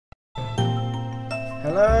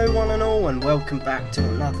Hello one and all, and welcome back to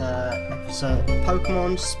another episode of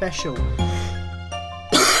Pokemon Special.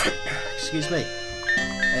 Excuse me.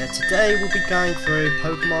 Today we'll be going through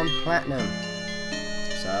Pokemon Platinum.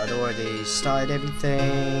 So I'd already started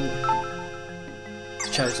everything,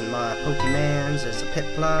 chosen my Pokemons as a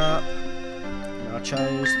Piplup, and I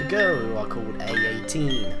chose the girl who I called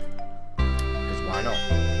A18, because why not?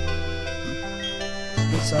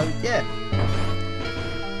 So yeah.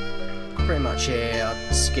 Pretty much here,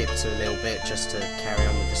 I skipped a little bit just to carry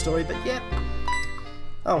on with the story, but yeah.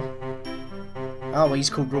 Oh, he's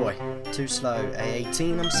called Roy. Too slow,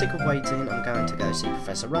 A18. I'm sick of waiting. I'm going to go see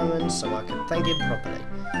Professor Rowan so I can thank him properly.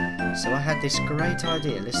 So I had this great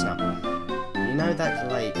idea. Listen up. You know that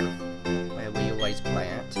lake where we always play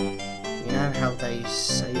at? You know how they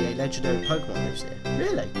say a legendary Pokemon lives there?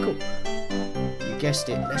 Really? Cool. You guessed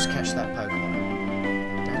it. Let's catch that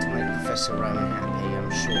Pokemon. That'll make Professor Rowan happy,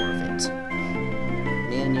 I'm sure of it.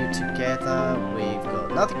 Me and you together, we've got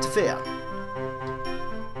nothing to fear.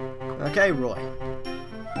 Okay, Roy.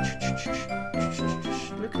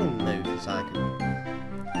 Look at him move, it's like...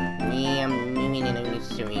 Yeah, I'm moving in only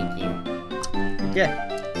to meet you. Yeah,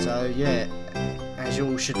 so yeah, as you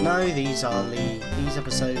all should know, these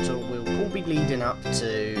episodes will all be leading up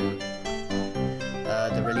to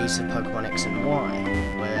the release of Pokemon X and Y,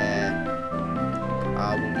 where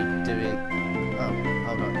I will be doing... Oh,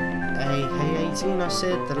 hold on. Hey, 18, I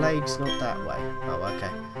said the lake's not that way. Oh,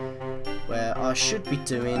 okay. Where I should be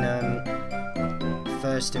doing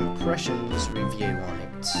first impressions review on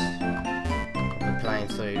it. I'll be playing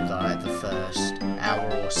through like the first hour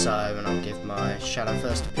or so, and I'll give my shadow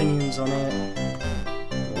first opinions on it,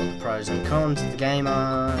 what the pros and cons of the game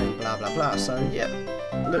are, and blah blah blah. So yeah,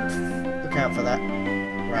 look out for that.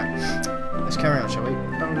 Right, let's carry on, shall we?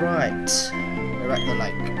 Alright, we're at the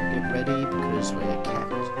lake. Get ready because we're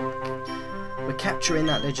capturing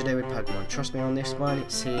that legendary Pokemon. Trust me on this one,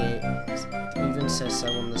 it's here. It even says so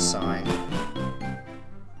on the sign.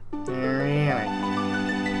 Really?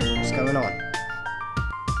 What's going on?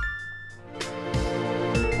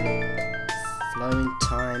 Flowing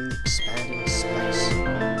time, expanding space.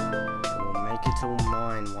 We'll make it all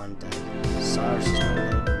mine one day. Cyrus is my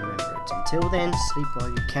name, remember it. Until then, sleep while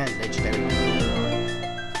you can, legendary Pokemon.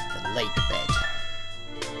 The lake bed.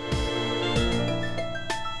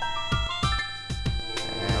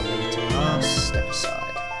 Step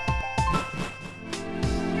aside.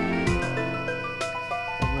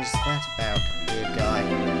 What was that about, weird guy?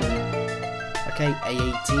 Okay,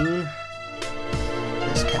 A18.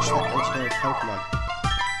 Let's catch that legendary Pokemon.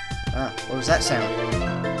 Ah, what was that sound?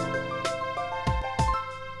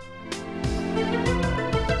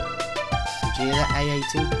 Did you hear that,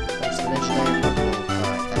 A18? That's the legendary Pokemon.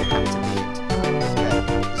 Right, that had to be it. Okay,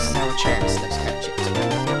 this is our chance. Let's catch it.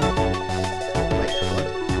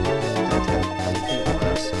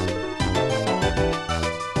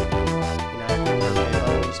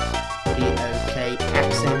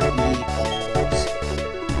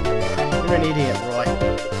 You're an idiot, Roy.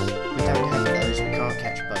 We don't have those, we can't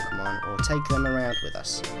catch Pokemon or take them around with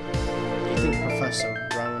us. Do you think Professor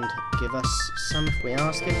Rowan would give us some if we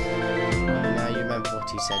ask him? Now you remember what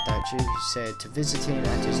he said, don't you? He said to visit him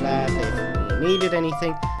at his lab if we needed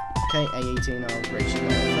anything. Okay, A18, I'll reach you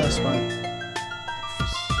the first one.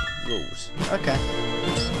 Rules. Okay.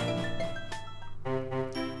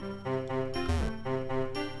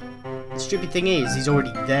 The stupid thing is, he's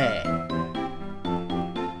already there.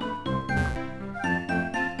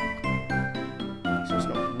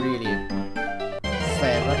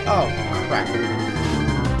 Oh, crap.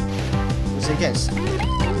 What's it against?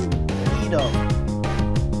 Lead off.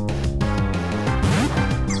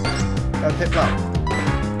 Go Piplup.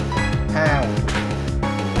 Pound.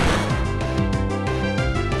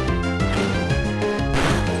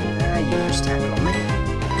 Ah, you just tackle on me.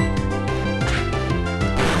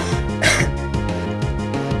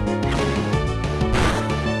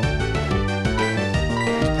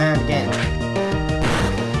 Pound again.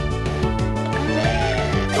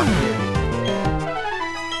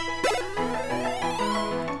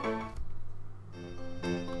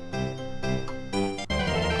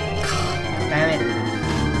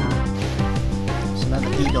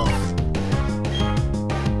 Lead off.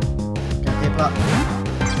 Go Piplup.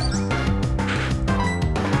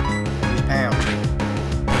 Use Pound.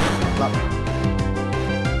 Piplup.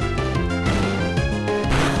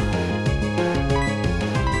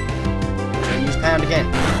 Use Pound again.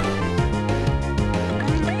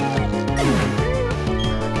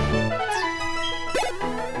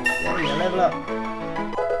 There you go, level up.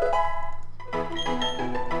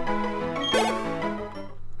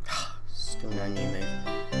 Still no new move.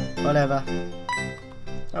 Whatever.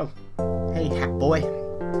 Oh, hey, Hat Boy.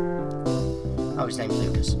 Oh, his name's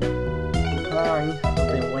Lucas. Hi, I've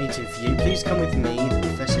been waiting for you. Please come with me. The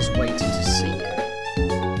professor's waiting to see you.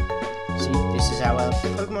 See, this is our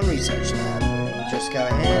Pokemon research lab. We'll just go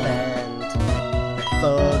ahead and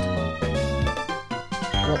third.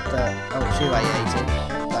 What the? Oh, 2A18.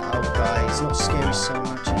 That old guy. He's not scary so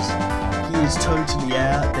much as he is totally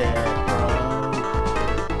out there, bro.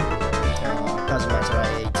 Oh, doesn't matter,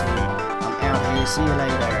 A18. I'm out here. See you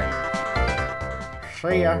later.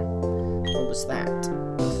 See ya. What was that?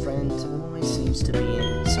 Your friend always seems to be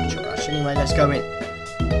in such a rush. Anyway, let's go in.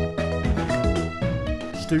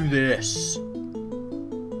 Let's do this.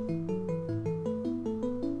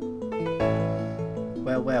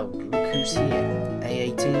 Well, look who's here.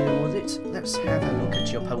 A18, was it? Let's have a look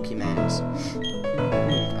at your Pokemans.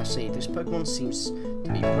 I see. This Pokemon seems to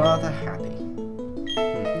be rather happy.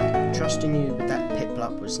 Trusting you with that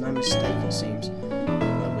Piplup was no mistake, it seems.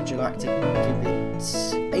 Well, would you like to give it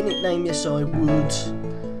a nickname? Yes, I would.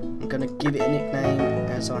 I'm going to give it a nickname,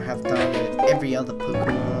 as I have done with every other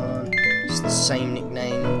Pokemon. It's the same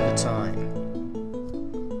nickname all the time.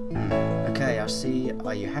 Okay, I see.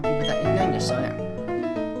 Are you happy with that nickname? Yes, I am.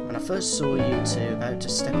 When I first saw you two about to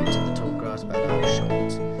step into the tall grass by the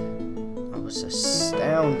shot, I was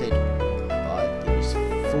astounded by these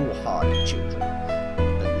foolhardy children.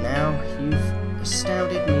 But now you've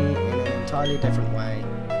astounded me in an entirely different way.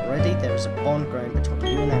 Already there is a bond growing between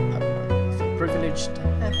you and that Pokemon. I feel privileged to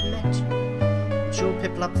have met you. I'm sure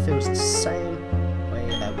Piplup feels the same way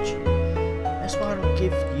about you. That's why I'll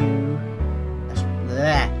give you...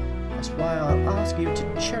 That's why I'll ask you to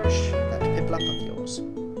cherish that Piplup of yours.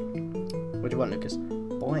 What do you want, Lucas?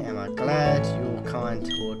 Boy, am I glad you're kind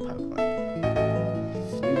toward Pokemon.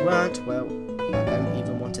 If you weren't, well, I don't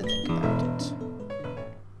even want to think about it.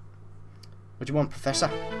 What do you want, Professor?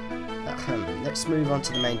 Let's move on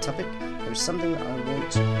to the main topic. There is something I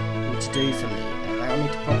want you to do for me. Allow me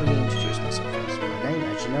to properly introduce myself first. My name,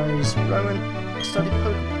 as you know, is Rowan. I study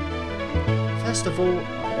Pokemon. First of all,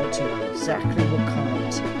 I want to know exactly what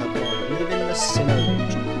kinds of Pokemon live in the Sinnoh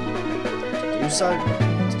region. To do so,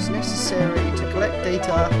 it is necessary to collect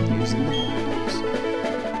data using the Pokédex.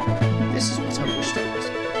 This is what I wish to ask. I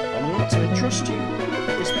want to entrust you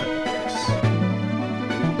with this Pokédex.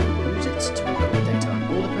 Use it to record data on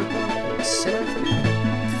all the Pokemon in the Sinnoh.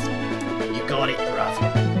 You got it, bruv.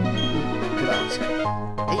 Good answer.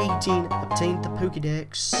 A18 obtained the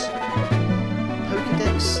Pokédex.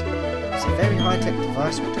 Pokédex is a very high-tech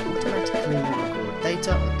device which automatically records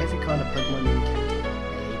data on every kind of Pokemon you encounter.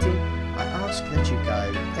 A18, I ask that you go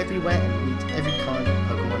everywhere and meet every kind of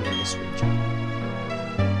Pokemon in this region.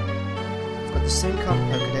 I've got the same kind of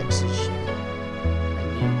Pokédex as you.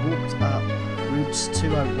 When you walked up Route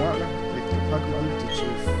 201 with your Pokemon,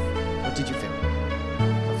 what did you feel?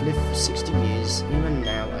 I've lived for 60 years, even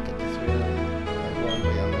now I get the thrill of one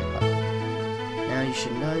with my Pokemon. Now you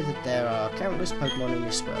should know that there are countless Pokemon in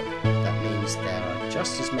this world. That means there are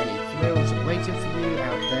just as many thrills waiting for you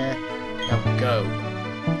out there. Now go!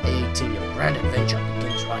 A18, your grand adventure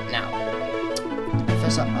begins right now. The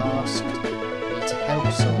Professor asked me to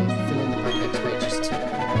help someone fill in the Pokédex pages too.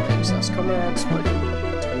 That makes us comrades working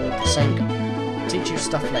toward the same goal. I'll teach you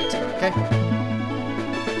stuff later, okay?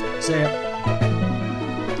 See ya.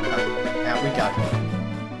 Out we go.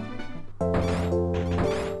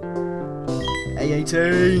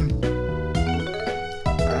 A18!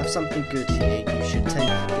 I have something good here. You should take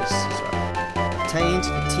this as well. Obtained the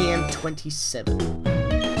TM27.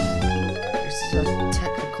 This is a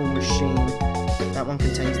technical machine. That one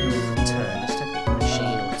contains the move return. This technical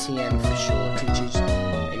machine, or TM for short, teaches a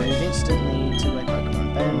move instantly to a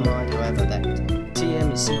Pokemon. Bear in mind, however, that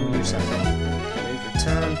TM is single use only. The move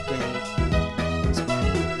return gains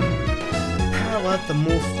power the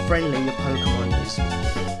more friendly your Pokemon is.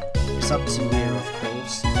 It's up to you, of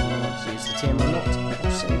course, if you want to use the TM or not.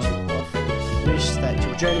 I'll send you off. Wish that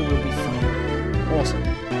your journey will be fun. Awesome.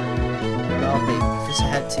 Well, I'll be. Professor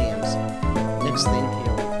had TMs. Next thing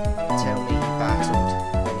he'll tell me he battled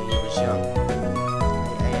when he was young.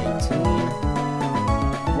 A18.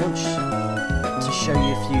 I want to show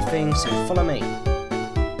you a few things, so follow me.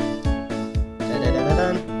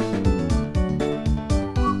 Da-da-da-da-dun.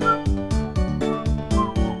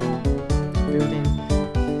 Building.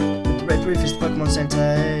 The red roof is the Pokemon Center.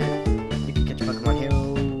 You can catch Pokemon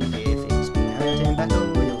Hill if it's been hurt in battle.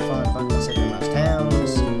 You'll find Pokemon Center in most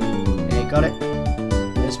towns. Yeah, you got it.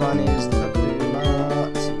 This one is the Pokemon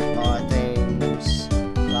Mart. Buy things.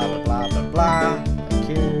 Blah blah blah blah blah. Thank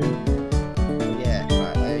you. Yeah,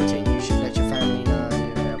 right. 18. You should let your family know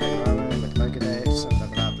you're helping Rowan with Pokédex and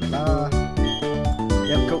blah blah blah.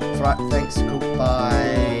 Yep, cool. Right, thanks.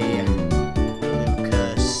 Goodbye,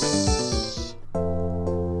 Lucas.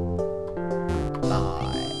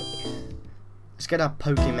 Bye. Let's get our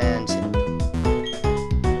Pokemon tip.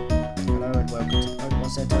 Hello and welcome to the Pokemon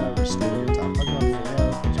Center. Restore your entire Pokemon for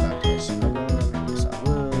health. Would you like to rest Pokemon? Yes, I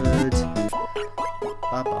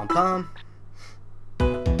would. Bum.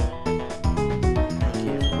 Thank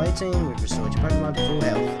you for waiting. We've restored your Pokemon to full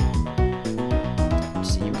health.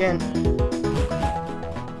 See you again.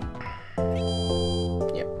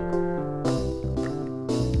 Yep.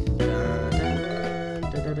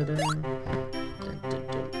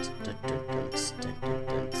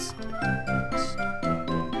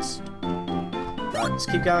 Right, let's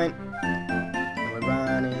keep going. And we're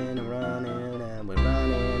running and running and we're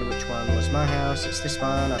running. Which one was my house? It's this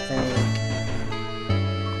one, I think.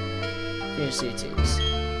 Yes, it is.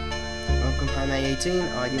 Welcome home,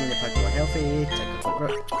 A18. Are you and your Pokemon healthy? Take a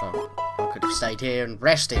quick look. Oh, I could have stayed here and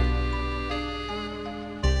rested.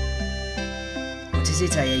 What is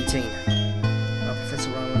it, A18? Oh,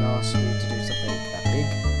 Professor Rowan asked you to do something that big.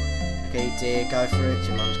 Okay, dear, go for it.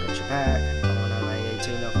 Your mum's got your back. Oh no,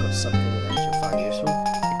 A18, I've got something that you'll find useful.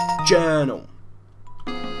 A journal.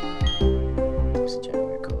 It's a journal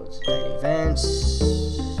records daily events.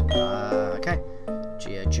 Okay.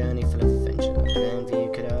 Geo journey full of adventure. An envy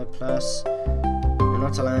Cadeau plus. You're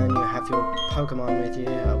not alone, you have your Pokemon with you.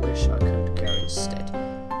 I wish I could go instead.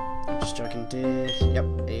 I'm just joking, dear. Yep,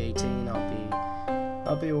 A18,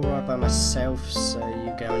 I'll be alright by myself, so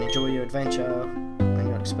you go and enjoy your adventure. When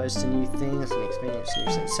you're exposed to new things and experience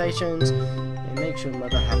new sensations, it makes your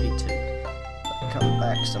mother happy too. But come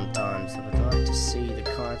back sometimes, I would like to see the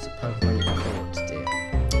kinds of Pokemon you've caught, dear.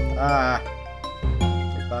 Ah!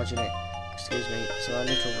 You're barging it. Excuse me, so our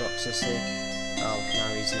little Roxas here? Oh, no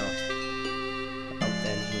he's not. Oh,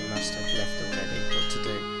 then he must have left already. What to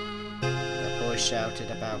do? The boy shouted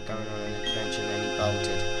about going on an adventure and then he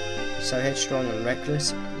bolted. He's so headstrong and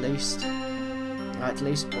reckless, I at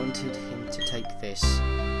least wanted him to take this.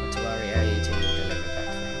 Not to worry, A18 will deliver it back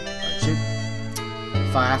for him. Won't you?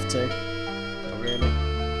 If I have to. Oh, really?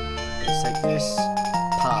 Let's take this.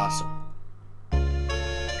 Parcel.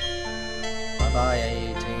 Bye-bye,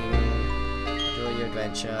 A18. Enjoy your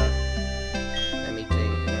adventure. Let me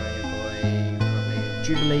think. No, your boy. Probably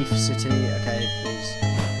Jubilee City. Okay, please.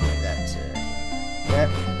 Make that. Yep.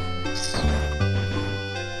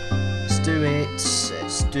 Let's do it.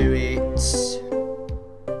 Let's do it.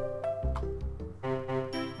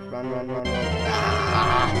 Run.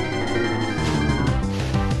 Ah!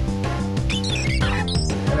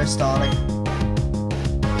 Hello, Starling.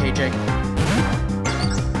 KJ.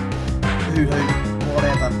 Hoo,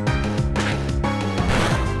 whatever.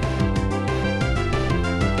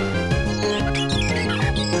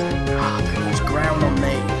 Ah, don't use ground on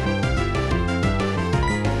me.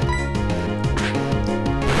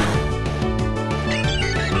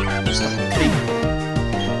 Stop beat.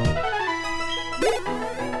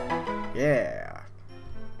 Yeah.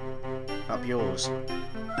 Up yours.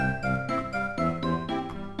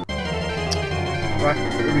 Right,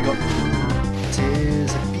 here we go. It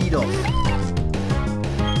is a Beedorf.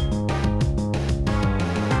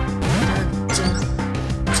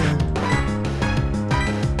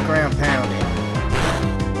 Ground pounding.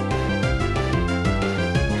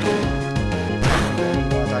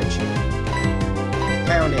 Why don't you?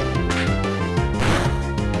 Pound it.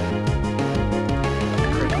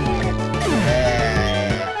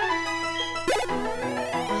 Yeah.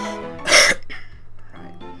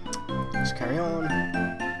 Right. Let's carry on.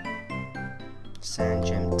 Sand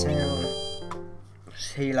Gem Town.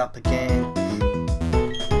 Let's heal up again.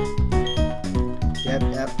 Yep,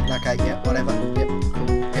 okay, yep, whatever, yep, cool,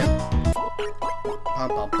 yep.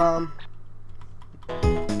 Bum.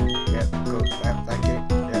 Yep, cool, yep, thank you,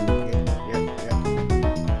 yep.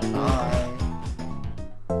 Bye.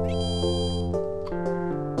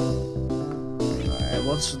 Alright,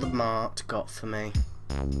 what's the mart got for me?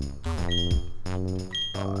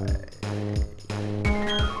 Bye.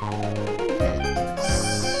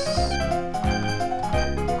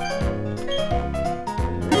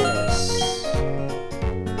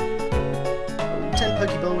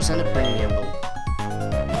 Pokeballs and a premium ball.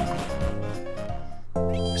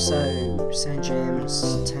 So, Sand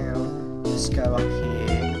Gems Town. Let's go up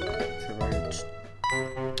here. The road.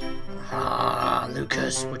 Ah,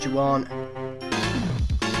 Lucas, what you want?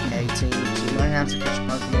 18. So you know how to catch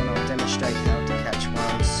Pokemon. I'll demonstrate how to catch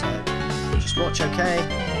one. So, just watch, okay?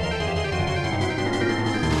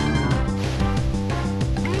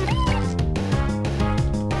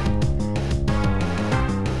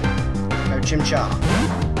 Chimchar.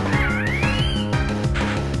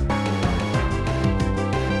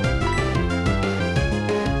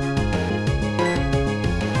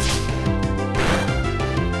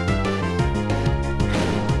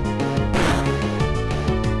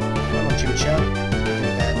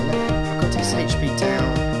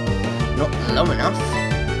 low enough.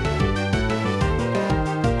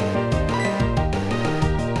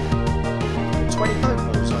 20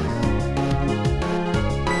 Pokeballs on it.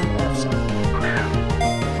 Have some.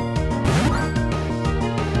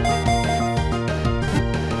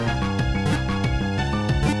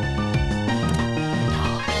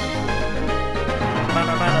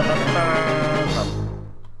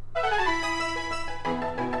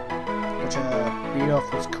 Beat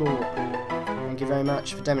off was cool. Thank you very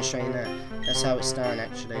much for demonstrating that. That's how it's done,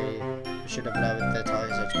 actually. We should have lowered the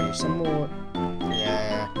Tiger's HP some more.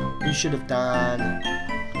 Yeah, you should have done.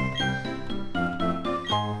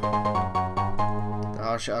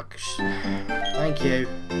 Oh, thank you.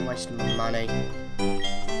 Wasting money.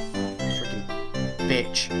 Freaking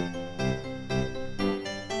bitch.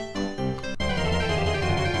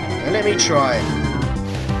 Now let me try.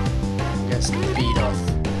 Get some beat off.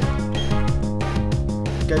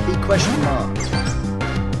 Go be question mark.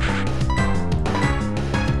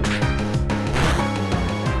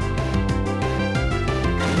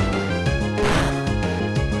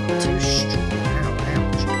 Too strong.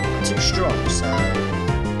 Ouch. Too strong, so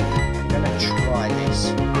I'm gonna try this.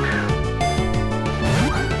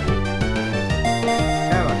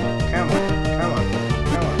 Come on, come on, come on,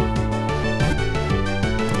 come on.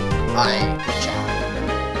 Aye, good job.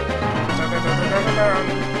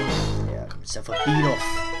 Yeah, got myself a beat off.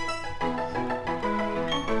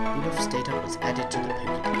 Data was added to the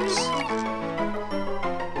Pokédex.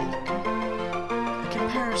 A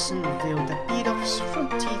comparison revealed that Beedorf's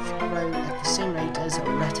front teeth grow at the same rate as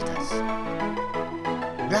Rattatas.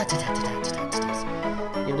 Rattatatatatatas.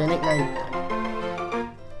 Give it a nickname.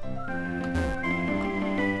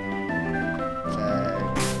 So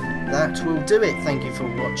that will do it. Thank you for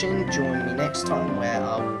watching. Join me next time where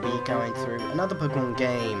I will be going through another Pokemon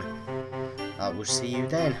game. I will see you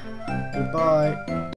then. Goodbye.